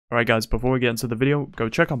Alright guys, before we get into the video, go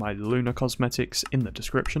check out my Lunar Cosmetics in the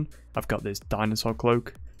description. I've got this dinosaur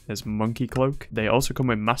cloak, this monkey cloak. They also come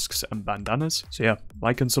with masks and bandanas. So yeah,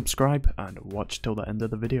 like and subscribe and watch till the end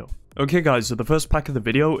of the video. Okay guys, so the first pack of the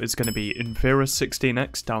video is going to be Infera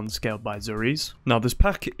 16x Downscaled by Zuriz. Now this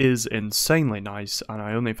pack is insanely nice and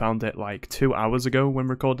I only found it like 2 hours ago when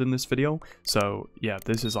recording this video. So yeah,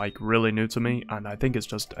 this is like really new to me and I think it's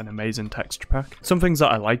just an amazing texture pack. Some things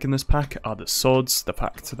that I like in this pack are the swords. The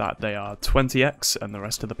fact that they are 20x and the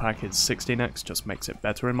rest of the pack is 16x just makes it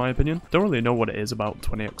better in my opinion. Don't really know what it is about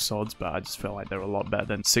 20x swords, but I just feel like they're a lot better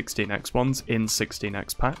than 16x ones in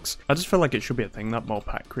 16x packs. I just feel like it should be a thing that more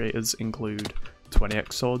pack creators include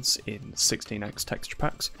 20x swords in 16x texture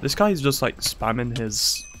packs. This guy is just like spamming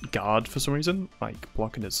his guard for some reason, like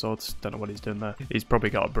blocking his swords. Don't know what he's doing there. He's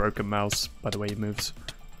probably got a broken mouse by the way he moves.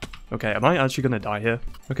 Okay, am I actually gonna die here?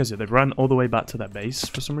 Okay, so they've ran all the way back to their base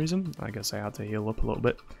for some reason. I guess they had to heal up a little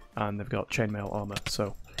bit, and they've got chainmail armor,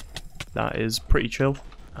 so that is pretty chill.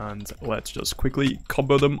 And let's just quickly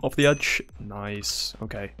combo them off the edge. Nice.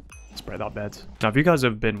 Okay. Let's break that bed. Now, if you guys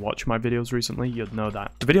have been watching my videos recently, you'd know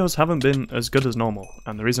that the videos haven't been as good as normal.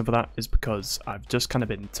 And the reason for that is because I've just kind of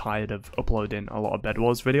been tired of uploading a lot of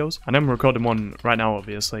Bedwars videos. And I'm recording one right now,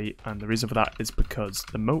 obviously. And the reason for that is because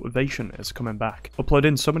the motivation is coming back.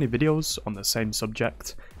 Uploading so many videos on the same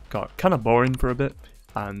subject got kind of boring for a bit.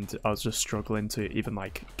 And I was just struggling to even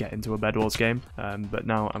like get into a Bedwars game, but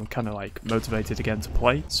now I'm kind of like motivated again to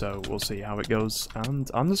play, so we'll see how it goes,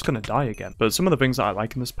 and I'm just gonna die again. But some of the things that I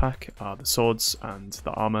like in this pack are the swords and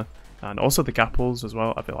the armor, and also the gapples as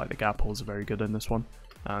well. I feel like the gapples are very good in this one,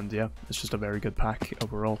 and yeah, it's just a very good pack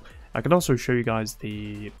overall. I can also show you guys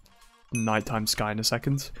the nighttime sky in a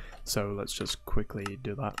second, so let's just quickly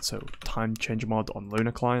do that. So time changer mod on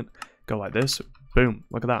Lunar client, go like this, boom,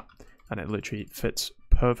 look at that, and it literally fits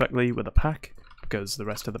perfectly with the pack because the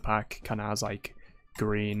rest of the pack kind of has like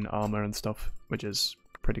green armor and stuff, which is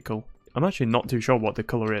pretty cool. I'm actually not too sure what the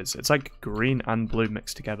color is. It's like green and blue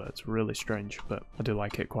mixed together. It's really strange, but I do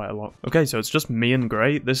like it quite a lot. Okay, so it's just me and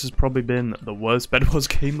Grey. This has probably been the worst Bedwars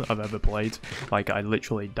game I've ever played. Like, I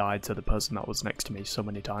literally died to the person that was next to me so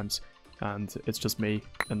many times, and it's just me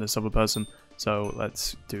and this other person. So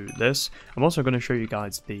let's do this. I'm also going to show you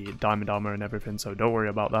guys the diamond armor and everything, so don't worry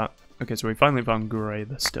about that. Okay, so we finally found Grey.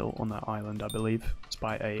 They're still on that island, I believe. It's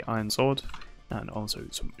by a iron sword, and also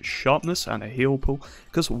some sharpness and a heal pool,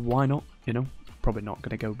 because why not, you know? Probably not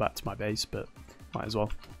going to go back to my base, but might as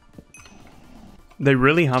well. They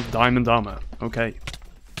really have diamond armor, okay.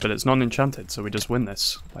 But it's not enchanted, so we just win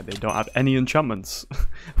this. Like, they don't have any enchantments.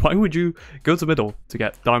 Why would you go to middle to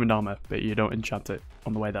get diamond armor, but you don't enchant it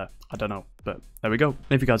on the way there? I don't know, but there we go.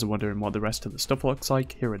 If you guys are wondering what the rest of the stuff looks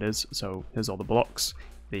like, here it is. So here's all the blocks,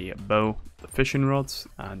 the bow, the fishing rods,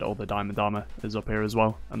 and all the diamond armor is up here as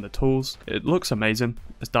well, and the tools. It looks amazing.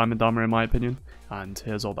 It's diamond armor in my opinion. And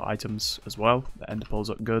here's all the items as well. The ender pearls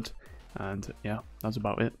look good, and yeah, that's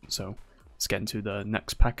about it. So let's get into the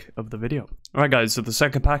next pack of the video. Alright guys, so the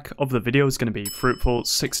second pack of the video is going to be Fruitful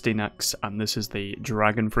 16x, and this is the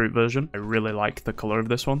Dragonfruit version. I really like the colour of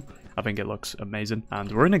this one. I think it looks amazing.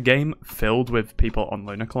 And we're in a game filled with people on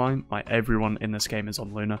Lunar Climb. Like, everyone in this game is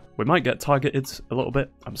on Lunar. We might get targeted a little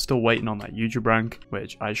bit. I'm still waiting on that YouTube rank,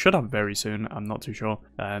 which I should have very soon. I'm not too sure.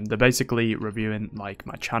 They're basically reviewing like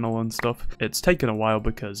my channel and stuff. It's taken a while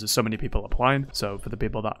because there's so many people applying. So for the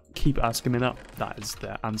people that keep asking me that, that is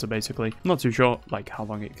the answer basically. I'm not too sure like how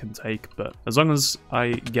long it can take, but as long as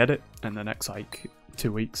I get it in the next like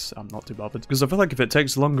 2 weeks, I'm not too bothered, because I feel like if it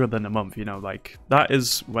takes longer than a month, you know, like that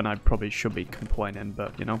is when I probably should be complaining,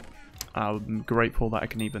 but you know, I'm grateful that I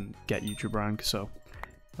can even get YouTube rank, so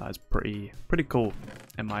that is pretty cool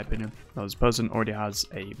in my opinion. Now, this person already has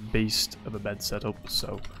a beast of a bed setup,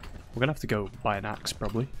 so we're gonna have to go buy an axe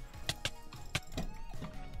probably.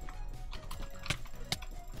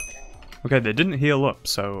 Okay, they didn't heal up,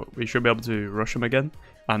 so we should be able to rush them again.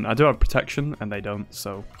 And I do have protection, and they don't,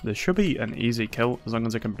 so this should be an easy kill, as long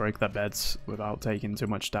as I can break their beds without taking too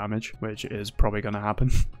much damage, which is probably going to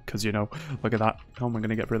happen, because, you know, look at that. How am I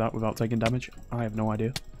going to get through that without taking damage? I have no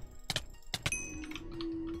idea.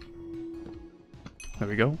 There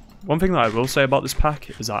we go. One thing that I will say about this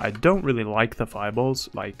pack is that I don't really like the fireballs.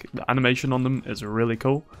 Like, the animation on them is really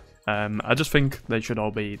cool. I just think they should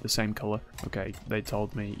all be the same color. Okay, they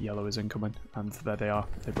told me yellow is incoming, and there they are.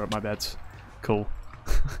 They broke my beds. Cool.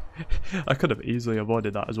 I could have easily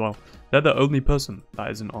avoided that as well. They're the only person that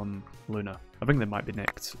isn't on Lunar. I think they might be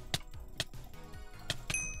nicked.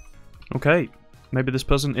 Okay, maybe this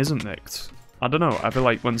person isn't nicked. I don't know, I feel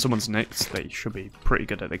like when someone's nicked, they should be pretty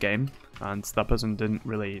good at the game, and that person didn't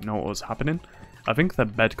really know what was happening. I think their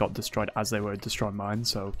bed got destroyed as they were destroying mine,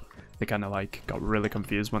 so they kind of like got really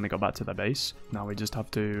confused when they got back to their base. Now we just have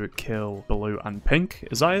to kill blue and pink.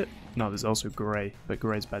 Is that it? No, there's also grey, but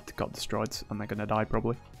grey's bed got destroyed and they're gonna die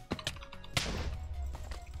probably.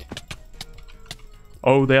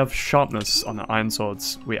 Oh, they have sharpness on the iron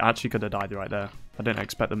swords. We actually could have died right there. I didn't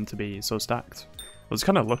expect them to be so stacked. I was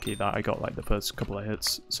kind of lucky that I got like the first couple of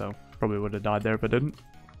hits, so probably would have died there if I didn't.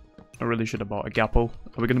 I really should have bought a gapple.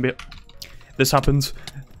 Are we gonna be... This happened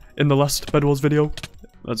in the last Bedwars video.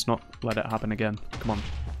 Let's not let it happen again. Come on,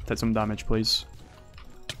 take some damage, please.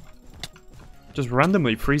 Just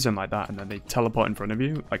randomly freezing like that and then they teleport in front of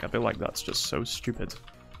you. Like, I feel like that's just so stupid.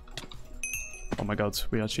 Oh my god,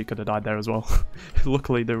 we actually could have died there as well.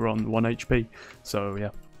 Luckily, they were on 1 HP. So, yeah.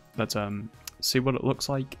 Let's see what it looks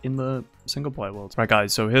like in the single player world. Right,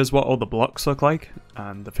 guys, so here's what all the blocks look like.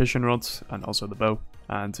 And the fishing rods, and also the bow.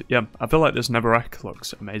 And yeah, I feel like this netherrack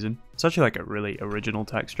looks amazing. It's actually like a really original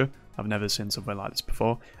texture. I've never seen something like this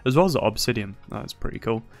before. As well as the obsidian, that's pretty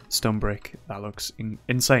cool. Stone brick, that looks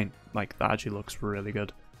insane. Like, that actually looks really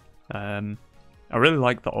good. I really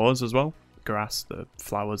like the ores as well. Grass, the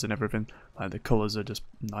flowers and everything. Like, the colours are just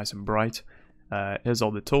nice and bright. Here's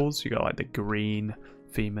all the tools. You got like the green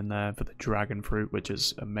theme in there for the Dragonfruit, which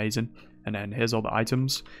is amazing. And then here's all the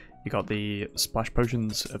items. You got the splash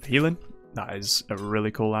potions of healing. That is a really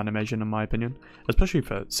cool animation in my opinion, especially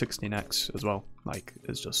for 16x as well. Like,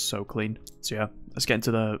 it's just so clean. So yeah, let's get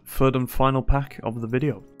into the third and final pack of the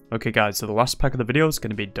video. Okay guys, so the last pack of the video is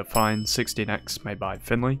going to be Define 16x made by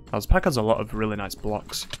Finley. Now, this pack has a lot of really nice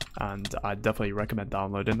blocks, and I definitely recommend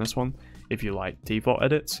downloading this one if you like default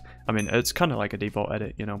edits. I mean, it's kind of like a default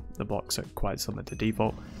edit, you know, the blocks are quite similar to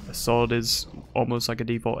default. The sword is almost like a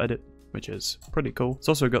default edit, which is pretty cool. It's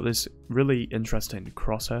also got this really interesting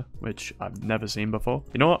crosshair, which I've never seen before.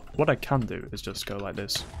 You know what? What I can do is just go like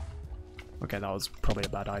this. Okay, that was probably a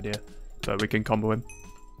bad idea, but we can combo him.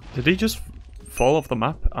 Did he just fall off the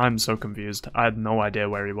map? I'm so confused. I had no idea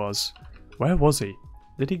where he was. Where was he?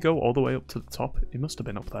 Did he go all the way up to the top? He must have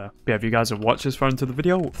been up there. But yeah, if you guys have watched this far into the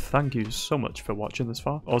video, thank you so much for watching this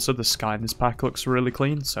far. Also, the sky in this pack looks really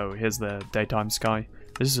clean, so here's the daytime sky.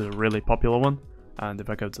 This is a really popular one. And if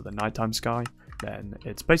I go to the nighttime sky, then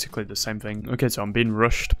it's basically the same thing. Okay, so I'm being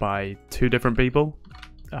rushed by 2 different people,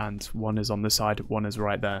 and one is on this side, one is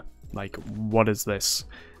right there. Like, what is this?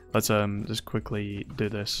 Let's just quickly do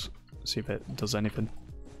this, see if it does anything.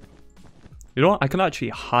 You know what? I can actually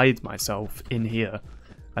hide myself in here,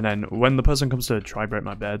 and then when the person comes to try break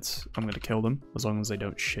my beds, I'm gonna kill them as long as they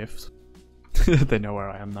don't shift. They know where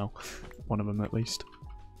I am now. One of them at least.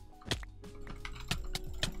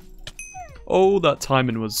 Oh, that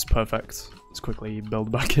timing was perfect. Let's quickly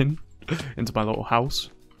build back in into my little house.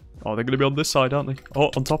 Oh, they're going to be on this side, aren't they? Oh,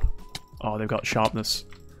 on top. Oh, they've got sharpness.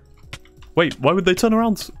 Wait, why would they turn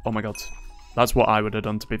around? Oh my god. That's what I would have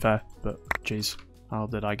done, to be fair. But, jeez, how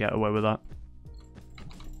did I get away with that?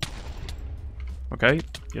 Okay,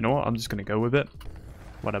 you know what? I'm just going to go with it.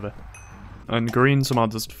 Whatever. And green somehow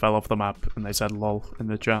just fell off the map, and they said lol in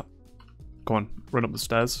the chat. Go on, run up the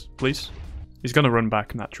stairs, please. He's going to run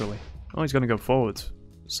back naturally. Oh, he's going to go forward.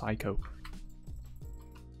 Psycho.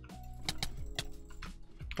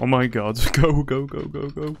 Oh my god. Go, go, go, go,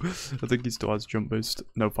 go. I think he still has jump boost.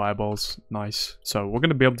 No fireballs. Nice. So we're going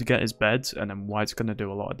to be able to get his bed, and then White's going to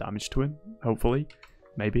do a lot of damage to him. Hopefully.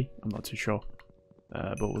 Maybe. I'm not too sure.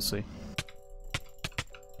 But we'll see.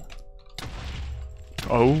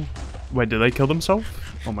 Oh. Wait, did they kill themselves?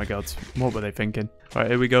 Oh my god. What were they thinking? Right,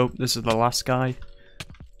 here we go. This is the last guy.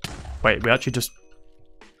 Wait, we actually just...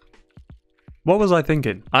 What was I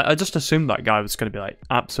thinking? I just assumed that guy was going to be like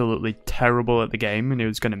absolutely terrible at the game and he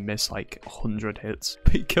was going to miss like 100 hits.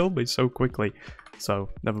 But he killed me so quickly. So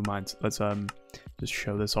never mind. Let's just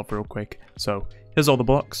show this off real quick. So here's all the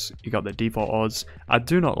blocks. You got the default odds. I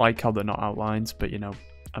do not like how they're not outlined, but you know,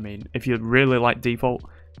 I mean, if you really like default,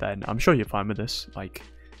 then I'm sure you're fine with this. Like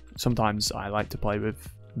sometimes I like to play with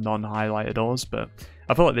non-highlighted ores, but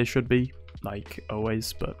I feel like they should be like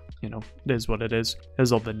always, but you know, it is what it is.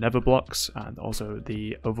 Here's all the nether blocks and also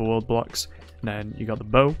the overworld blocks. And then you got the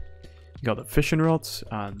bow, you got the fishing rods,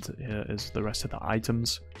 and here is the rest of the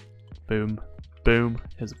items. Boom, boom.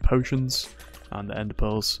 Here's the potions and the ender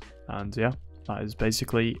pearls. And yeah, that is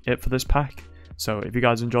basically it for this pack. So if you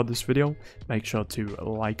guys enjoyed this video, make sure to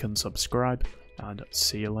like and subscribe, and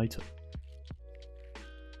see you later.